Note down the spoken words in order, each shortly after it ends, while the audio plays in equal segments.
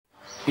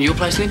Your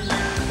place then?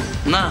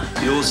 Nah,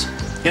 yours.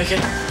 You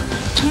okay?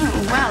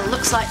 Well,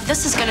 looks like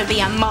this is going to be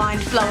a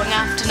mind-blowing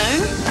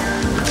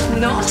afternoon.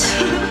 Not.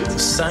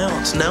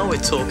 Seance, now we're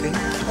talking.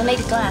 We'll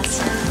need a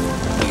glass.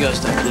 You guys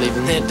don't believe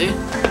in that, do you?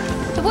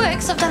 It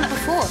works, I've done it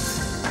before.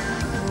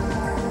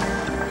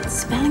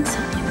 It's spelling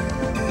something.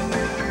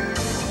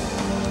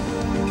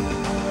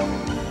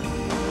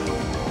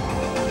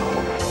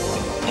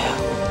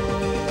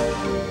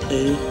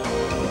 E.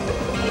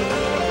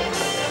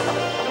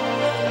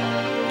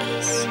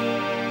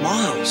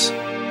 Miles.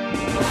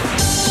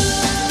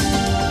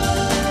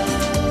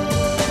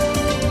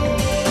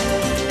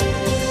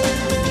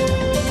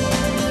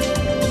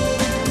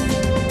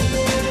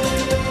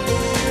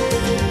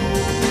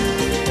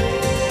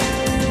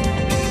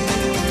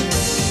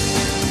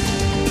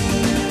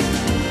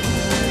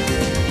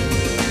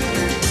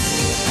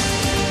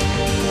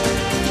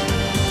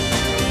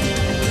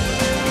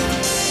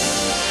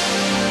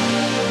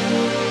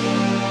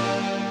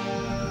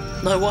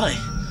 No way.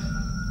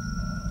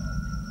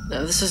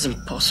 No, this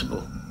isn't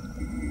possible.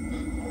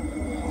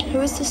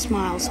 Who is this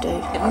Miles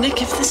dude?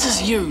 Nick, if this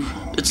is you,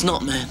 it's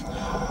not, man.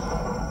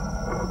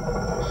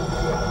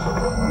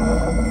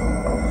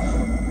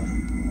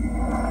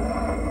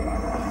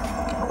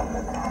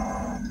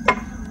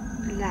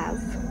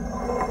 Love.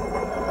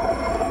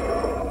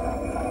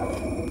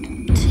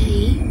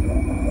 T.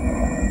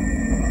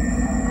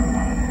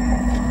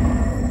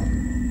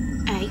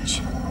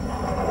 H.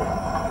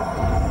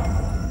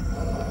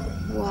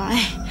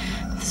 Y.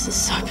 This is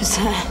so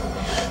bizarre.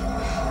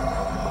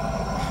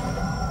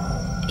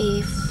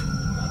 F.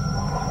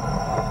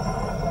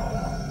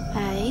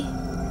 A.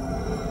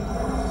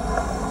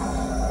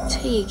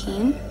 T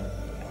again.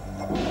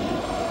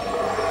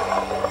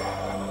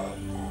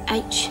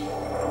 H.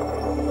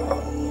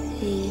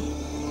 E.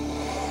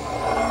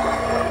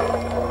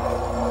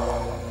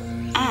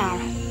 R.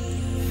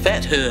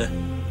 Fat her.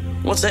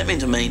 What's that meant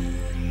to mean?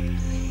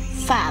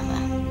 Father.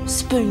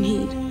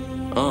 Spoonhead.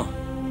 Oh.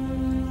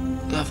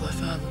 Love thy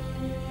father.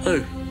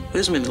 Who?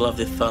 Who's meant to love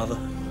their father?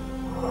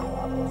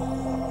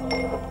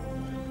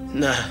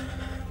 Nah.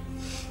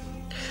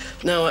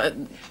 No,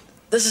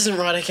 this isn't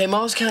right, okay?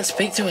 Miles can't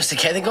speak to us,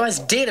 okay? The guy's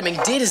dead. I mean,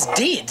 dead is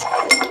dead.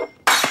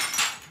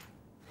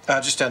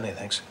 Just down there,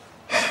 thanks.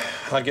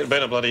 I get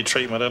better bloody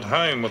treatment at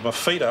home with my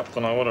feet up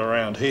than I would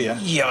around here.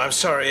 Yeah, I'm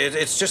sorry.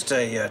 It's just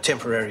a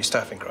temporary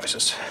staffing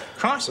crisis.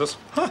 Crisis?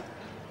 Huh.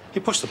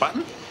 You push the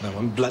button, no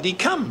one bloody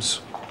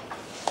comes.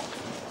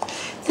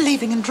 They're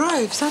leaving in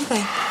droves, aren't they?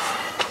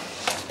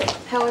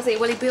 How is he?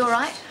 Will he be all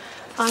right?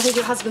 I think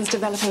your husband's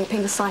developing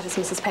appendicitis,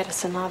 Mrs.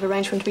 Patterson. I've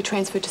arranged for him to be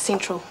transferred to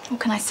Central. Oh,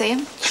 can I see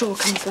him? Sure,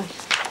 come this way.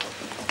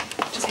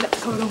 Just head up the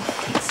corridor.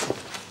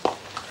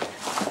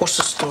 What's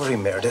the story,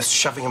 Meredith,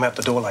 shoving him out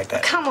the door like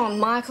that? Come on,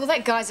 Michael.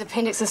 That guy's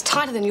appendix is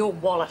tighter than your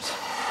wallet.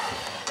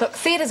 Look,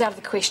 theatre's out of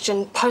the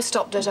question.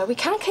 Post-op ditto. We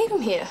can't keep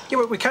him here. Yeah,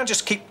 but we can't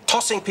just keep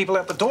tossing people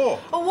out the door.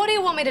 Well, what do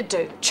you want me to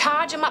do?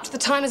 Charge him up to the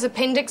time his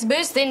appendix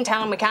bursts, then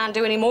tell him we can't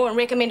do any more and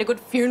recommend a good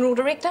funeral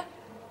director?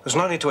 There's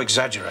no need to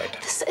exaggerate.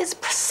 This is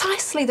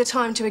precisely the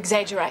time to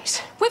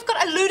exaggerate. We've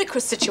got a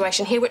ludicrous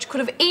situation here which could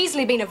have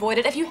easily been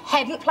avoided if you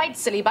hadn't played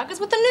silly buggers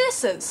with the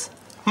nurses.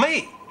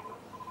 Me?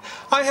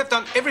 I have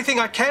done everything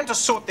I can to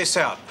sort this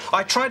out.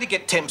 I try to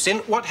get temps in.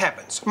 What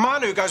happens?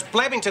 Manu goes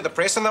blabbing to the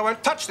press and they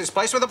won't touch this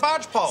place with a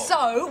barge pole.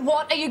 So,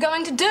 what are you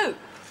going to do?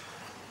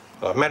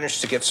 I've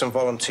managed to get some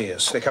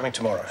volunteers. They're coming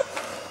tomorrow.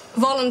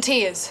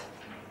 Volunteers.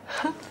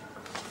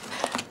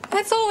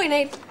 That's all we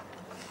need.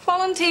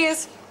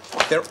 Volunteers.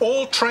 They're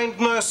all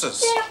trained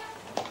nurses. Yeah.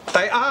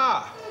 They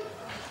are.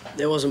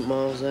 There wasn't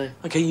Miles, eh?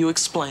 Okay, you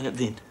explain it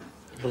then.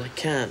 Well, I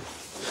can't.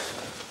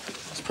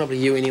 It's probably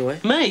you anyway.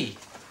 Me?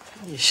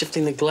 You're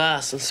shifting the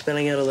glass and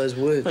spelling out all those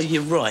words. Oh,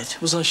 you're right.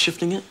 Was I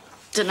shifting it?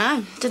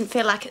 Dunno. Didn't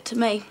feel like it to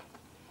me.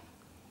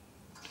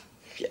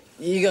 Yeah,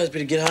 you guys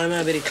better get home.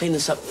 I better clean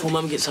this up before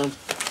Mum gets home.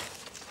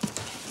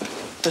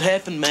 It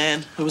happened,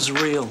 man. It was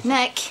real.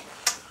 Nick.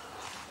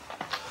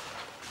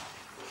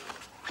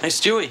 Hey,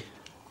 Stewie.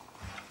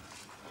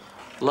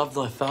 Love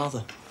thy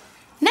father.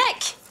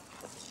 Nick!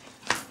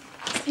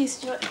 Hey,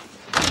 Stuart.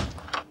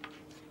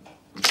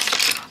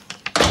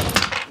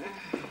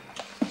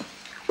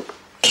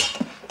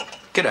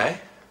 G'day.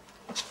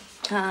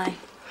 Hi.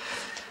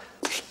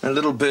 A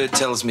little bird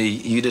tells me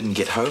you didn't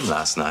get home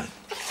last night.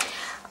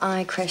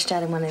 I crashed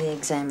out in one of the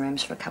exam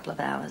rooms for a couple of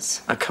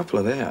hours. A couple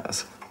of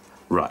hours?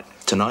 Right.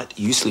 Tonight,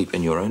 you sleep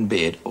in your own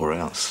bed, or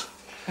else.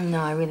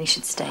 No, I really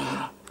should stay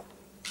here.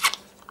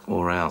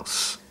 Or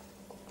else.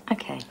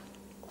 Okay.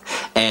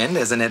 And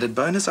as an added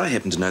bonus, I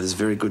happen to know this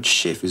very good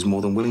chef who's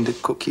more than willing to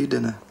cook you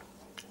dinner.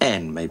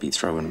 And maybe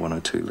throw in one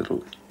or two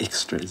little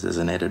extras as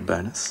an added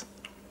bonus.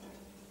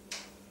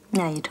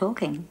 Now you're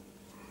talking.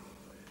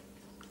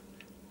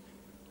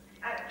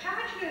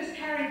 Charge nurse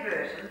Carrie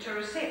Burton to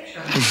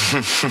reception.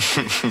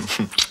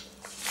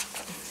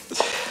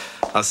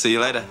 I'll see you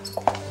later.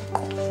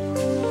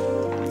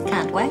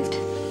 Can't wait.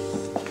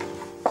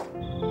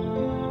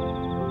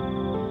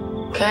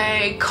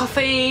 Okay,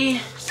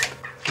 coffee.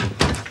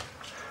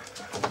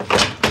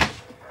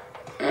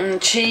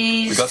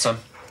 Cheese. We got some.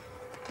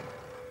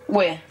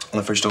 Where? On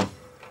the fridge door.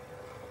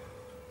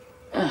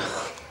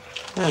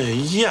 Hey,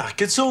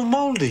 yuck, it's all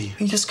mouldy.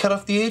 You just cut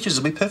off the edges,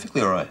 it'll be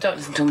perfectly all right. Don't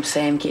listen to him,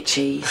 Sam. Get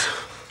cheese.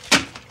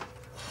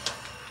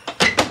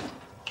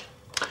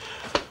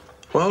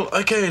 Well,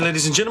 OK,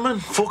 ladies and gentlemen,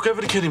 fork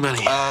over to Kitty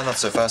Money. Not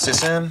so fast, there,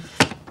 Sam.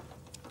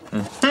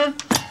 We've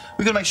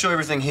got to make sure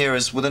everything here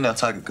is within our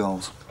target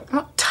goals.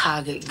 What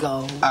target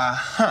goals?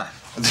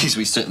 These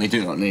we certainly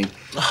do not need.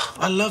 Oh,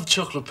 I love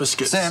chocolate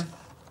biscuits. Sam,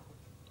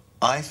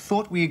 I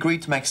thought we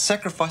agreed to make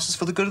sacrifices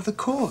for the good of the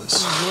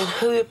cause. Oh, man,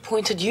 who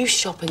appointed you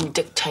shopping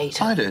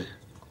dictator? I did.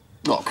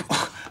 Look,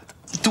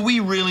 do we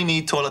really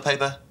need toilet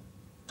paper?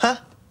 Huh?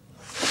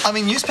 I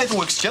mean, newspaper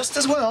works just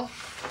as well.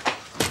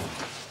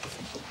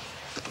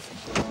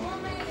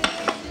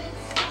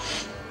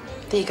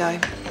 There you go.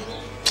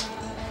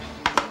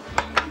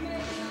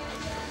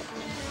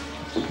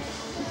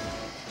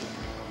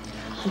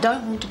 I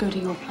don't want to go to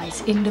your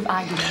place. End of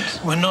argument.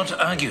 We're not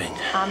arguing.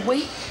 Aren't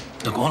we?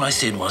 Look, all I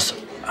said was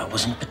I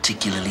wasn't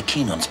particularly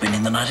keen on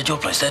spending the night at your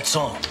place, that's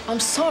all. I'm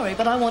sorry,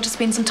 but I want to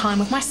spend some time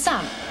with my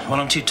son. Well,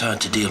 I'm too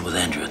tired to deal with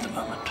Andrew at the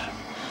moment.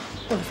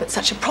 Well, if it's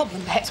such a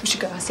problem, perhaps we should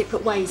go our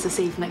separate ways this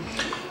evening.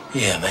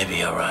 Yeah, maybe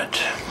you're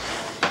right.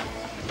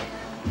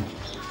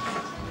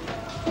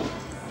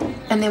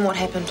 And then what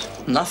happened?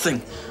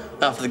 Nothing.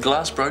 After the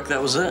glass broke,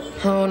 that was it.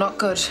 Oh, not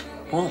good.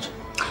 What?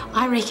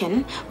 I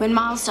reckon when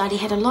Miles died, he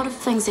had a lot of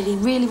things that he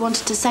really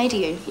wanted to say to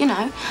you. You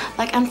know,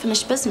 like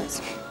unfinished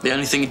business. The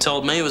only thing he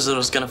told me was that I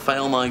was going to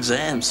fail my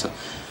exams.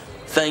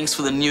 Thanks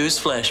for the news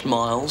flash,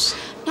 Miles.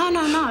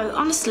 No.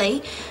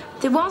 Honestly,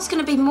 there was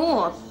going to be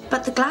more,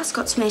 but the glass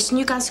got smashed and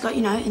you guys got,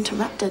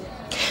 interrupted.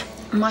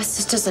 My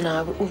sisters and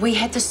I, we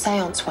had this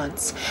séance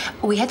once.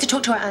 We had to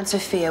talk to our Aunt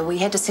Sophia. We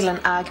had to settle an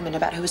argument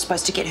about who was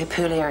supposed to get her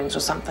pearl earrings or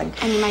something.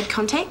 And you made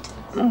contact?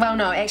 Well,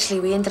 no,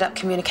 actually, we ended up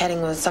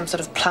communicating with some sort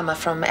of plumber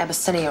from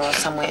Abyssinia or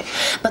somewhere.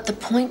 But the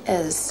point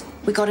is,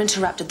 we got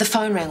interrupted. The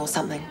phone rang or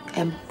something.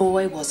 And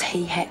boy, was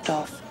he hacked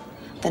off.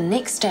 The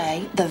next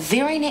day, the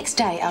very next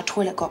day, our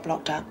toilet got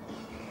blocked up.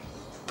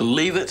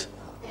 Believe it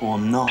or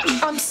not.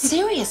 I'm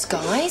serious,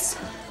 guys.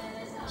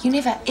 You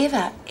never,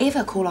 ever,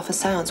 ever call off a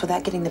séance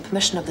without getting the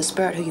permission of the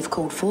spirit who you've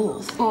called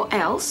forth. Or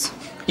else?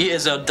 Yeah,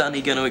 is our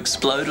dunny going to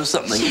explode or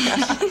something?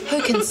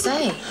 Who can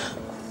say?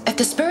 If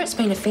the spirit's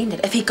been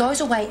offended, if he goes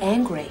away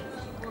angry,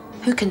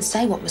 who can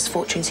say what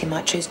misfortunes he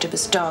might choose to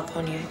bestow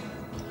upon you?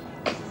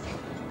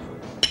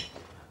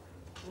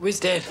 Where's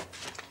Dad?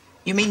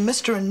 You mean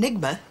Mr.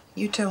 Enigma?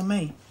 You tell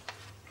me.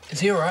 Is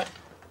he all right?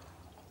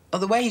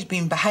 Well, the way he's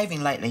been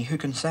behaving lately, who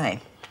can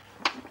say?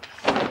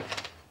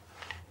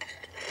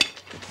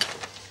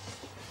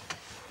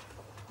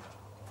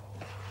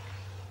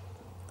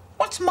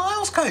 What's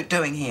Miles' coat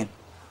doing here?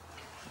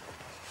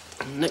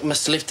 Nick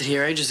must have left it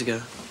here ages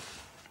ago.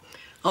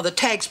 Oh, the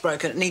tag's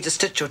broken. It needs a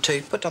stitch or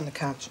two. Put on the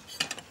couch.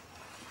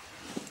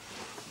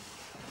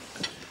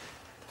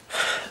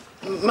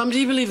 Mum, do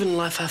you believe in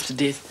life after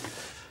death?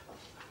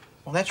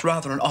 Well, that's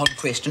rather an odd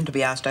question to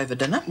be asked over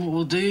dinner.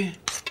 Well, do you?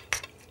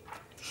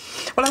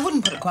 Well, I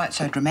wouldn't put it quite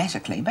so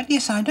dramatically, but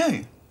yes, I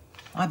do.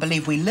 I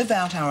believe we live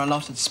out our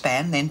allotted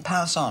span, then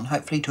pass on,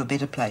 hopefully to a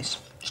better place.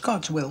 It's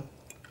God's will.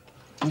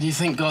 Do you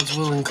think God's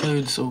will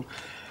includes the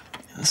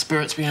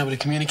spirits being able to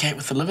communicate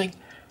with the living?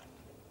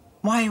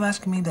 Why are you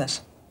asking me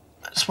this?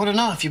 I just want to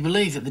know if you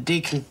believe that the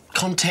dead can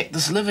contact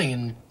this living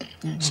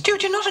and...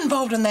 Stuart, you're not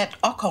involved in that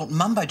occult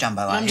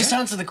mumbo-jumbo, are you? Just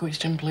answer the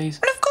question,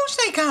 please. Well, of course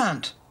they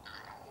can't.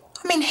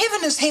 I mean, heaven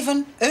is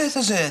heaven, earth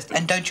is earth,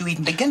 and don't you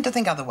even begin to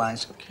think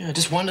otherwise. Yeah, I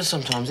just wonder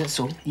sometimes, that's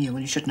all. Yeah,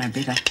 well, you should know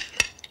better.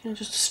 Yeah,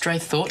 just a stray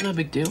thought, no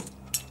big deal.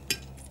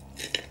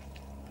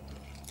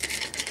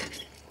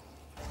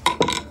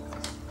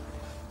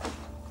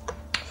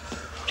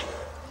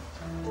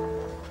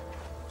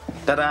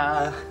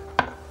 Ta-da!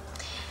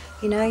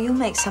 You know, you'll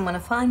make someone a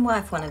fine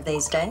wife one of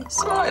these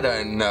days. I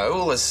don't know,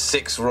 all this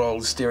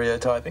sex-rolled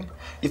stereotyping.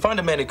 You find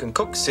a man who can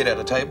cook, sit at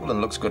a table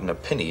and looks good in a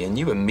penny, and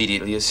you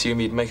immediately assume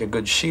he'd make a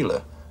good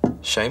Sheila.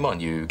 Shame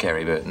on you,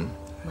 Carrie Burton.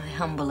 My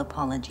humble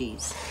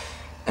apologies.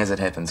 As it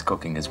happens,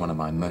 cooking is one of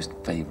my most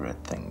favourite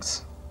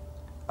things,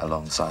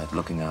 alongside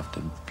looking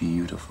after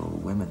beautiful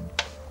women.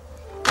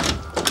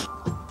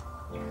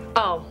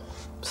 Oh,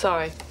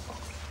 sorry.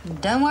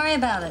 Don't worry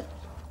about it.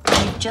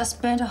 You've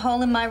just burnt a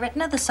hole in my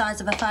retina the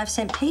size of a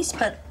 5-cent piece,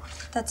 but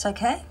that's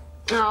okay.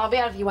 Oh, I'll be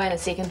out of your way in a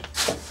second.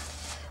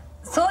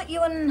 Thought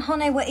you and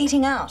Hone were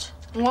eating out.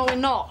 Well, we're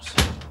not.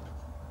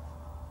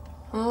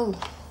 Oh.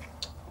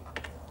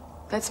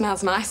 That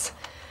smells nice.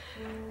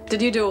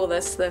 Did you do all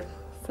this? The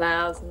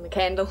flowers and the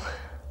candle?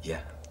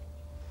 Yeah.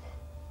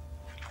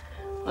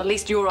 Well, at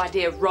least your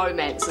idea of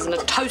romance isn't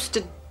a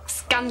toasted,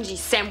 scungy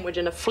sandwich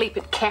in a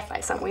fleepit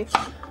cafe somewhere.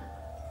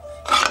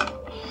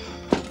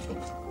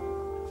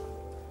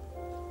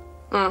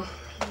 Oh,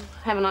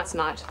 have a nice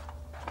night.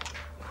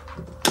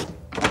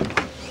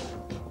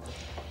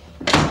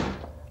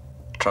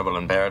 Trouble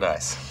in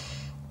paradise.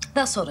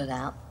 They'll sort it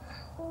out.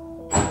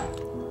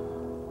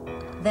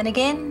 Then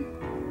again,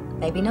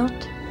 maybe not.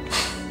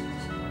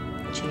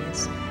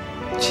 Cheers.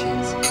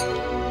 Cheers.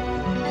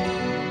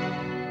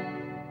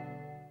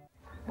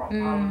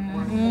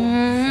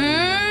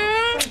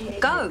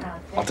 Go.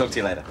 I'll talk to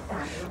you later.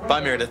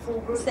 Bye, Meredith.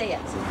 See ya.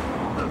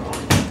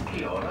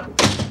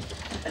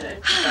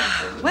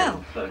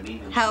 Well,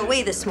 how are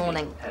we this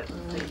morning?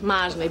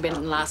 Marginally better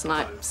than last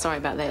night. Sorry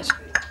about that.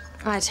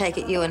 I take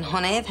it you and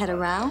Honey have had a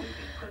row?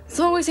 It's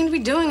all we seem to be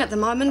doing at the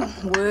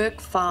moment.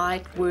 Work,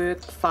 fight,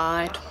 work,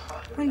 fight.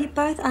 Well, you're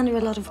both under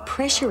a lot of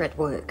pressure at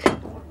work.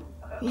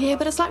 Yeah,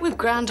 but it's like we've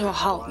ground to a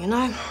halt, you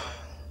know?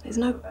 There's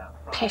no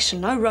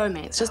passion, no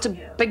romance, just a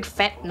big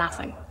fat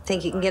nothing.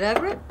 Think you can get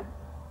over it?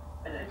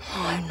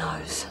 Oh, who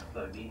knows?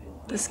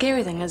 The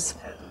scary thing is,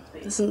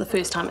 this isn't the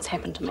first time it's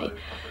happened to me.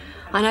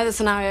 I know the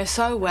scenario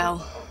so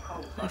well.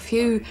 A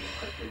few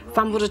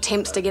fumbled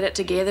attempts to get it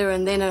together,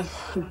 and then a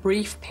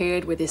brief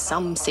period where there's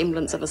some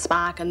semblance of a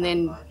spark, and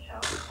then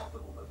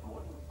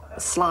a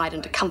slide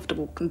into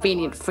comfortable,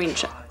 convenient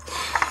friendship.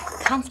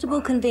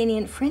 Comfortable,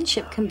 convenient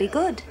friendship can be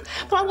good.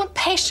 But I want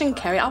passion,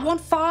 Carrie. I want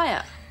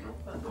fire.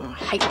 I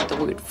hate the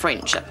word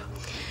friendship.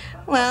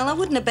 Well, I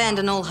wouldn't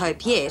abandon all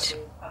hope yet.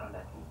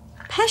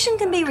 Passion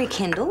can be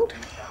rekindled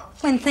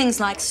when things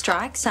like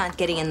strikes aren't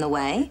getting in the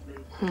way.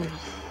 I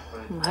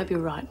hope you're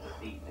right.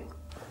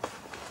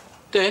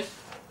 Dad,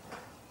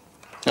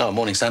 Oh,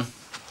 morning, son.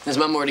 has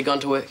Mum already gone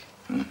to work?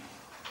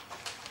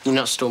 You're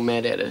not still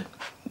mad at her?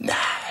 No.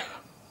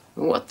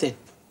 What then?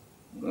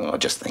 Oh,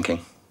 just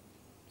thinking.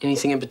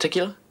 Anything in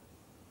particular?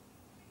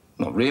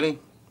 Not really.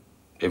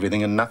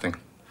 Everything and nothing.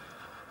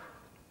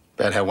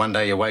 About how one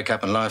day you wake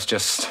up and life's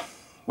just,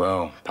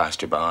 well,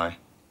 passed you by.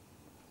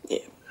 Yeah,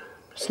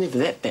 it's never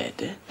that bad,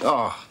 Dad.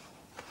 Oh,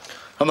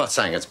 I'm not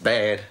saying it's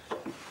bad.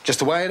 Just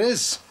the way it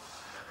is.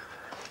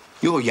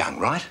 You're young,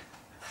 right?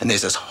 And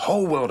there's this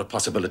whole world of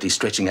possibilities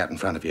stretching out in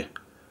front of you.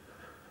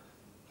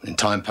 And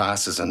time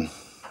passes and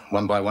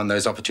one by one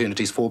those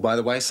opportunities fall by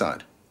the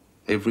wayside.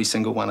 Every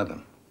single one of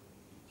them.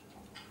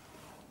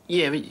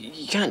 Yeah, but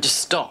you can't just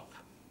stop.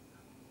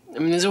 I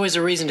mean, there's always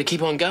a reason to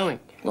keep on going.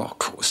 Well, of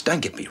course,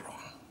 don't get me wrong.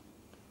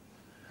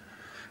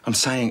 I'm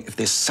saying if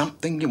there's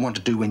something you want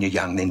to do when you're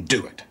young, then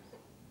do it.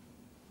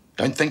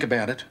 Don't think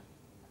about it.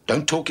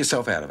 Don't talk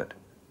yourself out of it.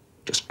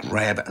 Just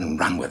grab it and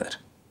run with it.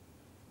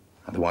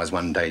 Otherwise,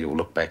 one day you'll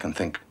look back and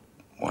think,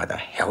 why the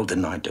hell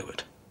didn't I do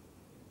it?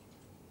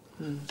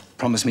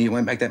 Promise me you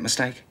won't make that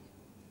mistake?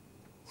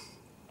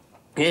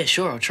 Yeah,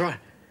 sure, I'll try.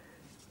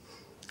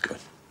 Good.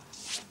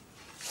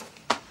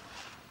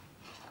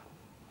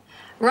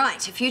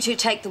 Right, if you two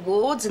take the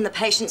wards and the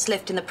patients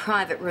left in the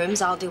private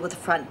rooms, I'll deal with the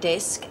front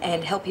desk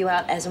and help you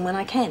out as and when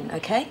I can,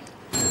 okay?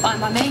 Fine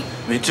by me.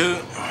 Me too.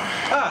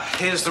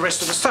 Here's the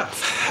rest of the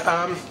stuff.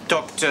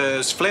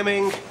 Doctors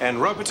Fleming and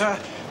Roboter,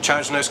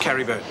 charge nurse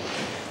Carrie Burton.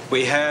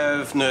 We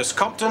have Nurse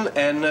Compton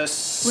and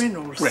Nurse...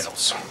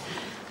 Reynolds.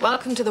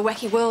 Welcome to the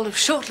wacky world of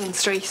Shortland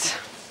Street.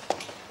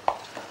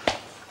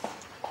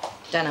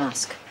 Don't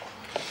ask.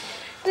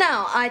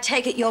 Now, I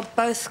take it you're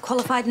both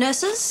qualified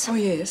nurses? Oh,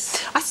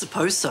 yes. I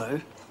suppose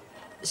so.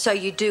 So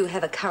you do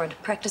have a current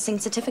practicing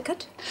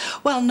certificate?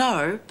 Well,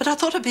 no, but I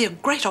thought it'd be a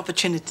great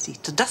opportunity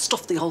to dust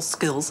off the old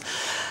skills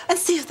and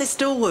see if they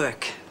still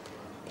work.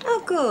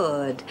 Oh,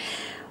 good.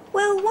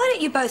 Well, why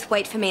don't you both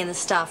wait for me in the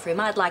staff room?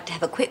 I'd like to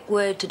have a quick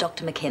word to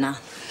Dr. Mckenna.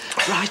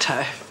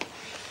 Righto.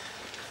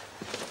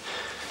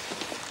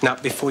 Now,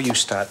 before you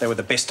start, they were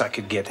the best I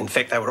could get. In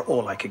fact, they were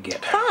all I could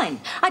get.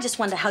 Fine. I just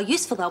wonder how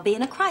useful they'll be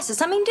in a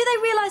crisis. I mean, do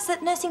they realise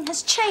that nursing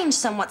has changed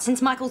somewhat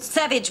since Michael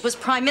Savage was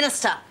Prime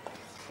Minister?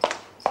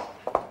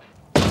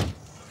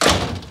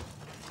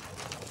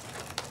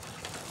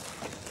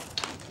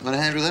 Want a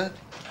hand with that?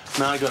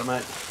 No, I got it,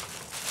 mate.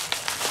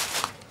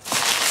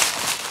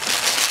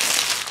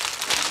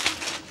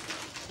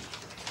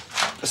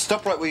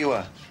 Stop right where you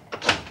are.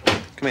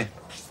 Come here.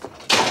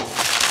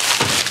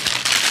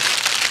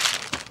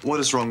 What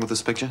is wrong with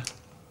this picture?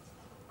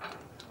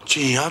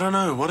 Gee, I don't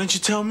know. Why don't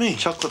you tell me?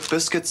 Chocolate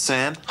biscuits,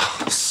 Sam.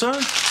 So?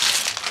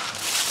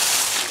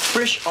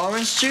 Fresh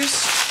orange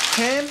juice?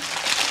 Ham?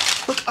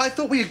 Look, I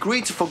thought we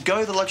agreed to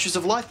forego the luxuries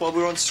of life while we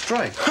were on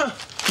strike.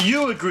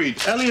 You agreed.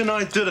 Ellie and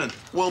I didn't.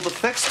 Well, the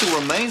fact still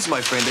remains,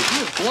 my friend, that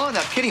you have blown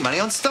our kitty money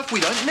on stuff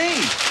we don't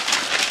need.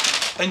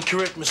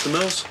 Incorrect, Mr.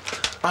 Mills.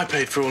 I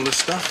paid for all this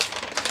stuff.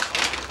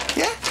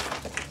 Yeah?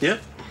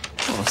 Yep.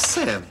 Oh,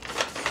 Sam.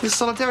 Your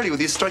solidarity with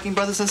your striking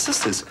brothers and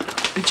sisters.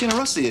 Your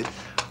generosity.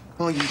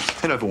 Well,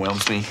 it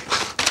overwhelms me.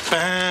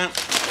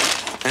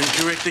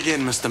 Incorrect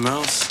again, Mr.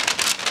 Mills.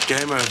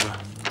 Game over.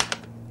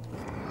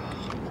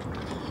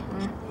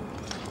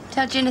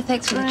 Tell Jenna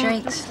thanks for the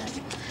drinks.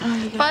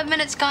 5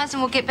 minutes, guys,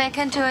 and we'll get back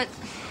into it.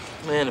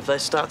 Man, if they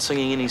start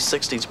singing any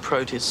 60s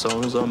protest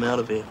songs, I'm out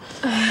of here.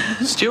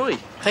 Stewie.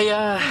 Hey,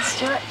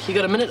 Stuart. you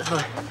got a minute?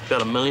 Huh?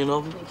 Got a million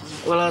of them?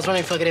 Well, I was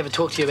wondering if I could have a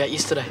talk to you about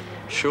yesterday.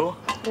 Sure.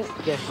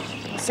 Yeah.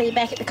 I'll see you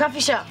back at the coffee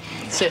shop.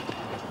 See ya.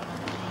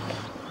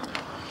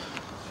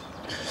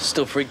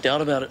 Still freaked out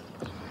about it?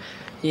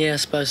 Yeah, I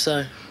suppose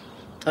so.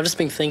 I've just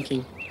been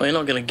thinking. Well, you're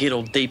not going to get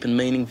all deep and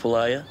meaningful,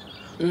 are you?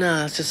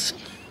 No, it's just...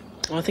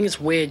 Well, I think it's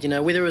weird, you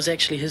know, whether it was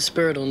actually his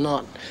spirit or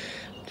not.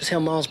 Just how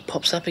Miles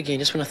pops up again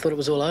just when I thought it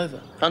was all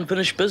over.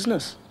 Unfinished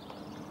business.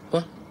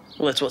 What?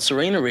 Well, that's what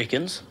Serena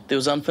reckons. There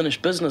was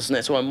unfinished business, and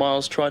that's why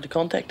Miles tried to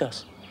contact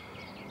us.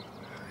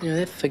 Yeah,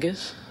 that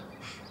figures.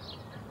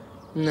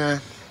 Nah.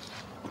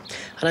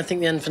 I don't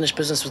think the unfinished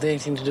business was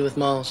anything to do with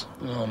Miles.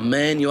 Oh,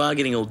 man, you are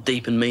getting all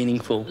deep and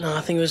meaningful. No,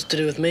 I think it was to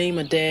do with me,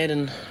 my dad,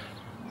 and,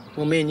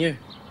 well, me and you.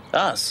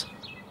 Us?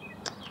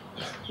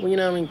 Well, you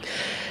know, I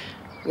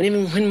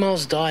mean, when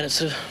Miles died, it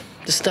sort of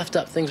just stuffed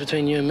up things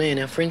between you and me and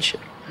our friendship.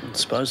 I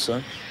suppose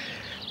so.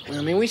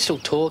 I mean, we still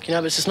talk, you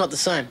know, but it's just not the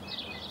same.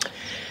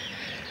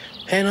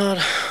 And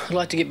I'd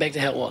like to get back to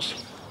how it was.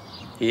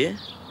 Yeah?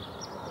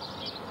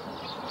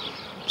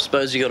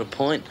 Suppose you got a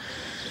point.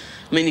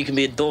 I mean, you can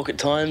be a dork at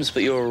times,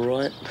 but you're all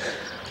right.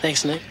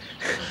 Thanks, Nick.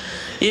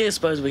 Yeah, I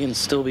suppose we can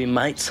still be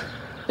mates.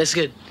 That's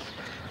good.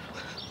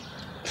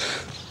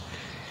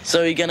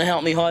 So you gonna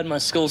help me hide my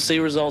school C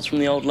results from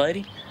the old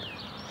lady?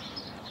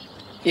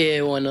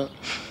 Yeah, why not?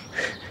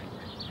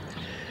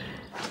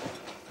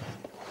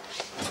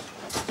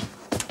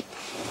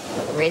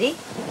 Ready?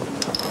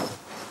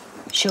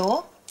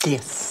 Sure?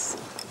 Yes.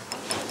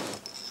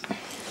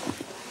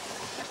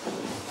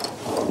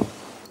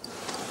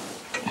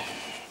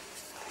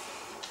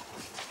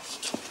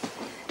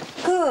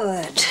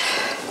 Good.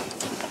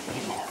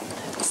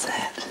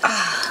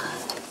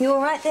 You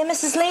all right there,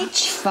 Mrs.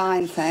 Leach?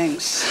 Fine,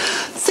 thanks.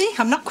 See,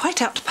 I'm not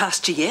quite out to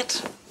pasture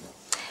yet.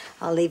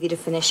 I'll leave you to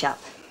finish up.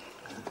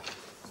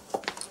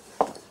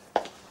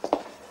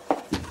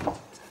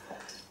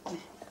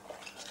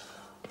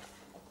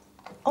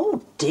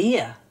 Oh,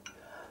 dear.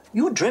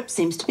 Your drip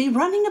seems to be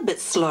running a bit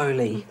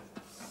slowly.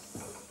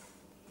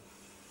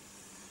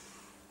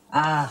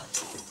 Ah,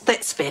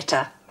 that's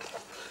better.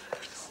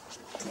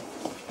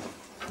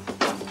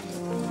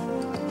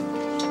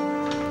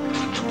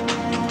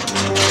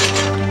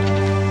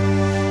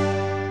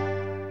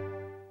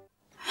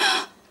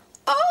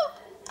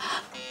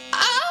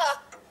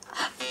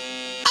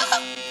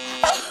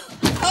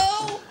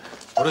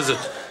 What is it?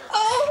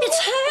 Oh, it's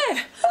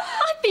her.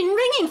 I've been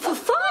ringing for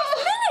 5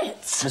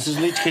 minutes. Mrs.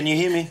 Leach, can you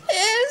hear me?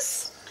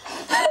 Yes.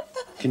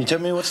 Can you tell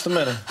me what's the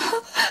matter?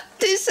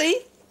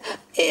 Dizzy.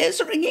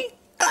 Ears ringing.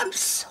 I'm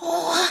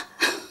sore.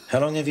 How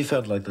long have you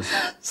felt like this?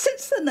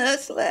 Since the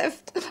nurse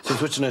left.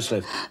 Since which nurse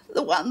left?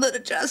 The one that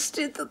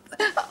adjusted the...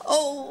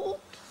 Oh.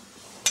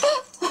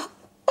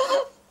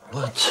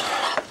 What?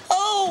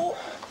 Oh.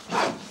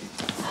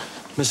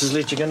 Mrs.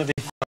 Leach, you're going to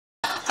be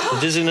fine. The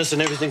dizziness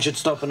and everything should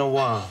stop in a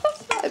while.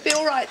 I'll be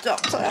all right,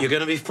 Doctor. You're going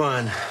to be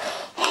fine.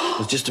 It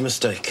was just a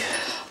mistake.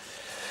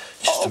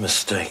 Just a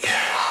mistake.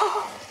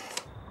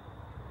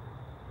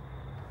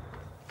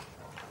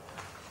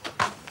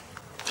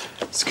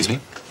 Excuse me?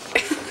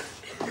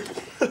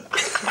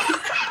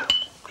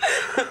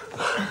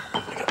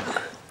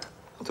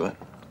 I'll do it.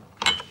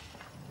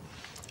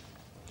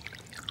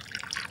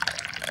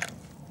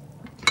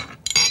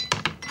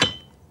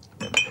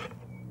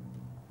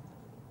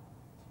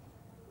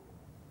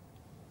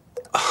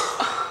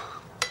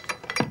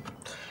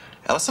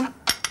 Alison?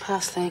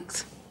 Pass,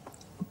 thanks.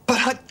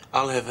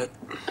 I'll have it.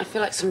 I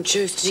feel like some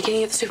juice. Did you get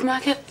any at the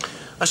supermarket?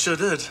 I sure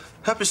did.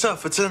 Help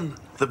yourself. It's in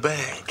the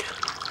bag.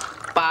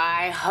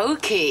 By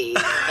hokey,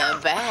 the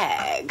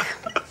bag.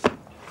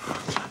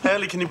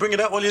 Haley, can you bring it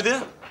out while you're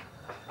there?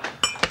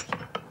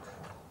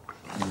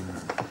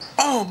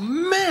 Oh,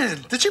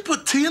 man! Did you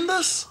put tea in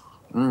this?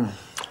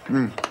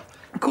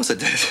 Of course I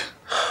did.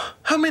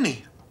 How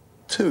many?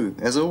 2,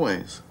 as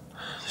always.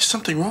 There's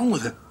something wrong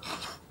with it.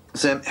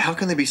 Sam, how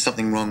can there be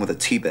something wrong with a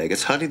tea bag?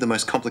 It's hardly the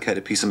most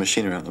complicated piece of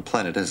machinery on the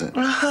planet, is it?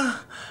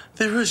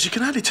 There is. You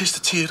can hardly taste the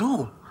tea at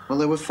all. Well,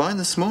 they were fine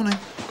this morning.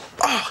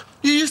 Oh,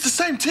 you used the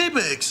same tea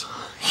bags.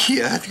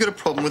 Yeah, have you got a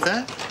problem with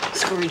that?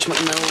 Scrooge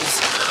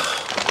McMills.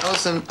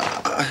 Alison,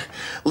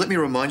 let me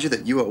remind you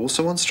that you are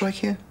also on strike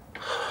here.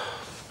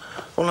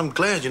 Well, I'm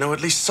glad, you know,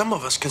 at least some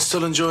of us can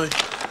still enjoy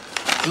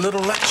the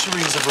little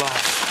luxuries of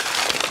life.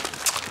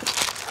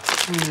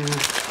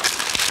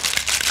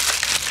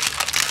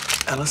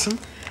 Alison?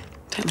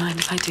 Don't mind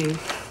if I do.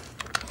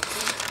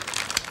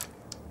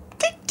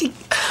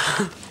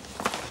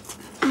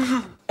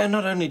 And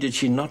not only did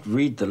she not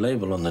read the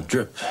label on the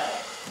drip,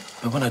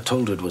 but when I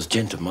told her it was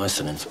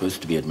gentamicin and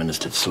supposed to be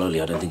administered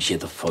slowly, I don't think she had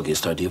the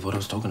foggiest idea of what I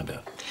was talking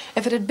about.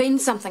 If it had been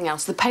something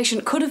else, the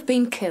patient could have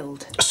been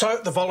killed.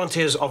 So the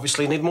volunteers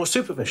obviously need more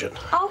supervision.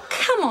 Oh,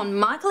 come on,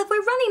 Michael. If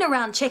we're running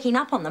around checking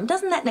up on them,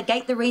 doesn't that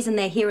negate the reason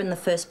they're here in the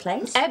first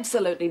place?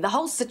 Absolutely. The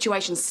whole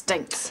situation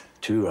stinks.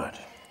 Too right.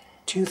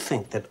 Do you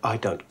think that I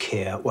don't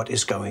care what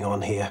is going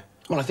on here?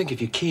 Well, I think if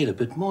you cared a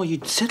bit more,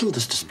 you'd settle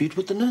this dispute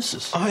with the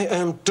nurses. I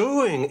am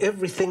doing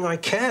everything I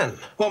can.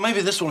 Well,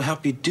 maybe this will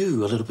help you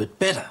do a little bit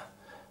better.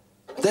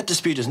 If that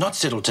dispute is not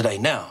settled today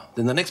now,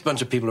 then the next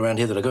bunch of people around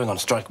here that are going on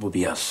strike will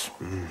be us.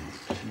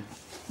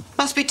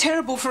 Must be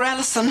terrible for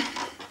Alison,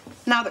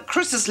 now that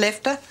Chris has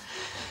left her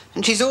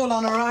and she's all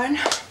on her own.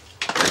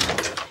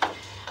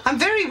 I'm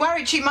very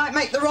worried she might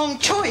make the wrong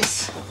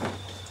choice.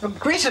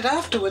 Regret it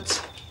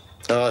afterwards.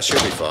 Oh,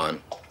 she'll be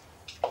fine.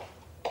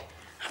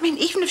 I mean,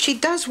 even if she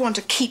does want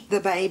to keep the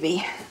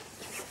baby,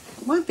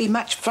 it won't be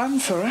much fun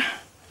for her.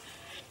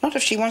 Not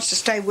if she wants to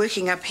stay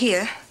working up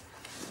here.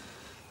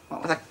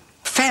 What with a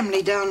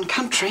family down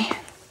country.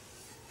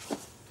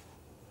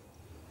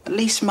 At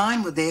least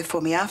mine were there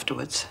for me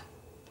afterwards.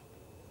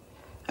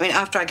 I mean,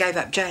 after I gave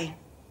up Jane.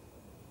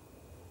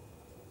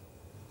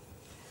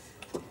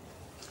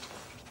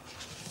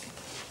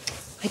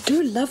 I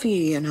do love you,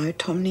 you know,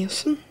 Tom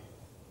Nielsen.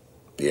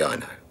 Yeah, I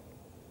know.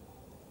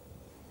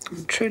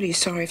 I'm truly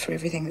sorry for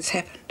everything that's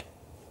happened.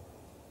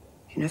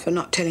 You know, for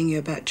not telling you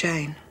about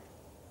Jane.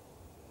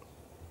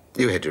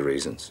 You had your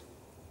reasons.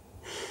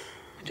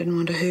 I didn't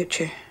want to hurt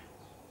you.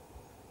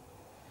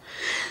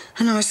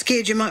 And I was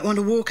scared you might want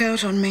to walk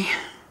out on me.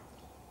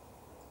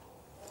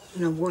 I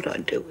don't know what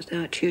I'd do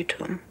without you,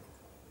 Tom.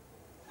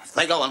 If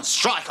they go on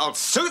strike, I'll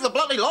sue the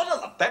bloody lot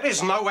of them. That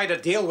is no way to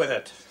deal with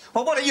it.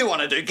 Well, what do you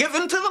want to do? Give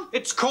in to them?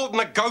 It's called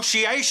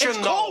negotiation, It's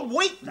called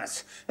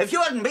weakness. If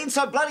you hadn't been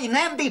so bloody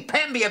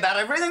namby-pamby about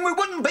everything, we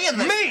wouldn't be in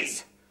this.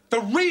 Me!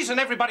 The reason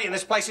everybody in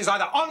this place is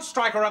either on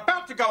strike or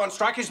about to go on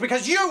strike is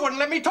because you wouldn't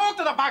let me talk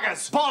to the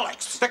buggers.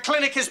 Bollocks! The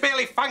clinic is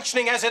barely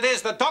functioning as it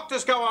is. The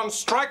doctors go on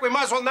strike. We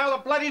might as well nail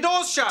the bloody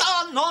doors shut.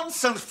 Oh,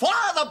 nonsense. Fire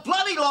the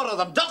bloody lot of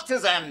them,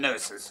 doctors and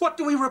nurses. What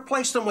do we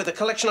replace them with? A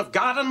collection of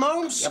garden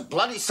gnomes? A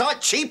bloody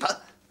sight cheaper.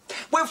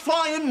 We'll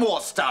fly in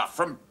more staff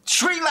from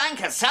Sri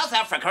Lanka, South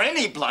Africa,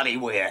 any bloody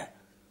where.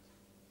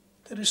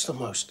 That is the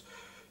most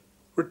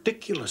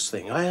ridiculous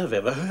thing I have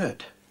ever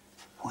heard.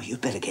 Well, you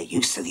better get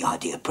used to the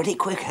idea pretty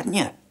quick, hadn't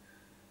you?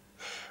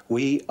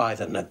 We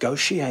either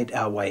negotiate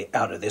our way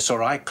out of this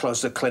or I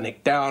close the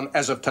clinic down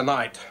as of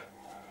tonight.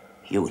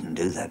 You wouldn't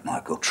do that,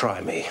 Michael.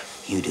 Try me.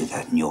 You do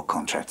that and your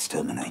contract's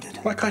terminated.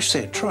 Like I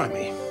said, try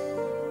me.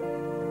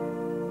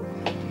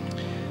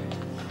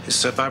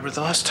 Is Barbara at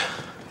the last?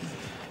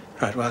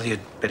 Right, well, you'd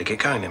better get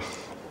going then.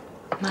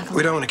 Michael.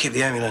 We don't want to keep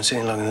the ambulance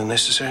any longer than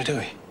necessary, do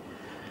we?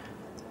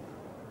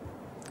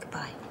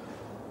 Goodbye.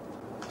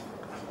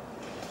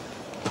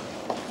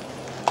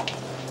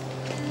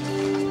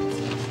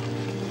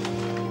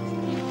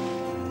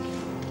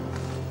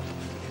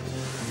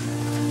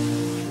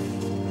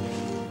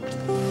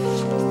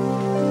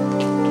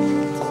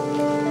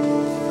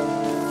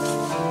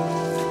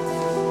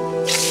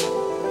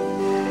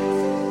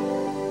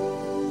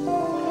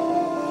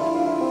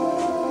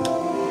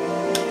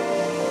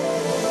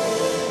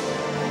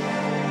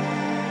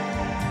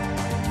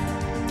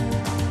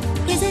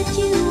 Is it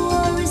you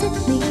or is it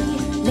me?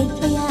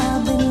 Lately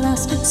I've been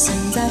lost, it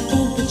seems. I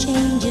think the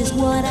change is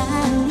what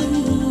I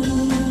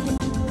need.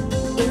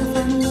 If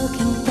I'm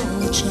looking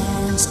for a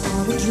chance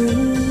or a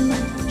dream,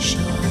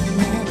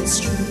 Shortland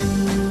Street.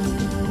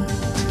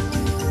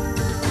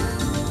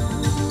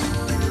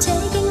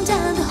 Taking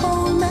time to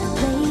hold my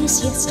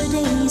place.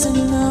 Yesterday's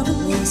another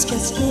race,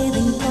 just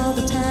living for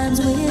the times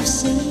we've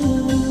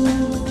seen.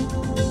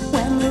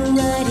 When the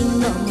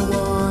writing on the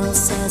wall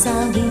says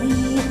I'll be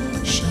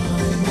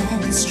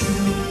Shortland Street.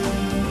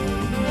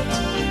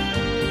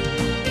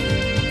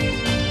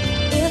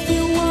 If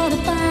you want to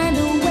find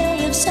a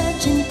way of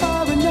searching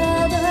for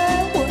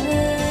another word,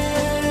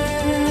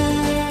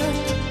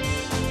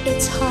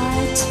 it's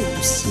hard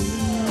to see.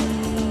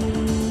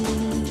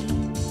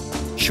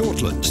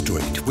 Shortland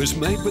Street was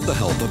made with the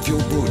help of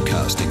your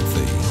broadcasting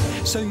fee,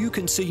 so you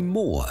can see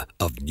more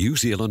of New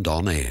Zealand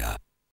On Air.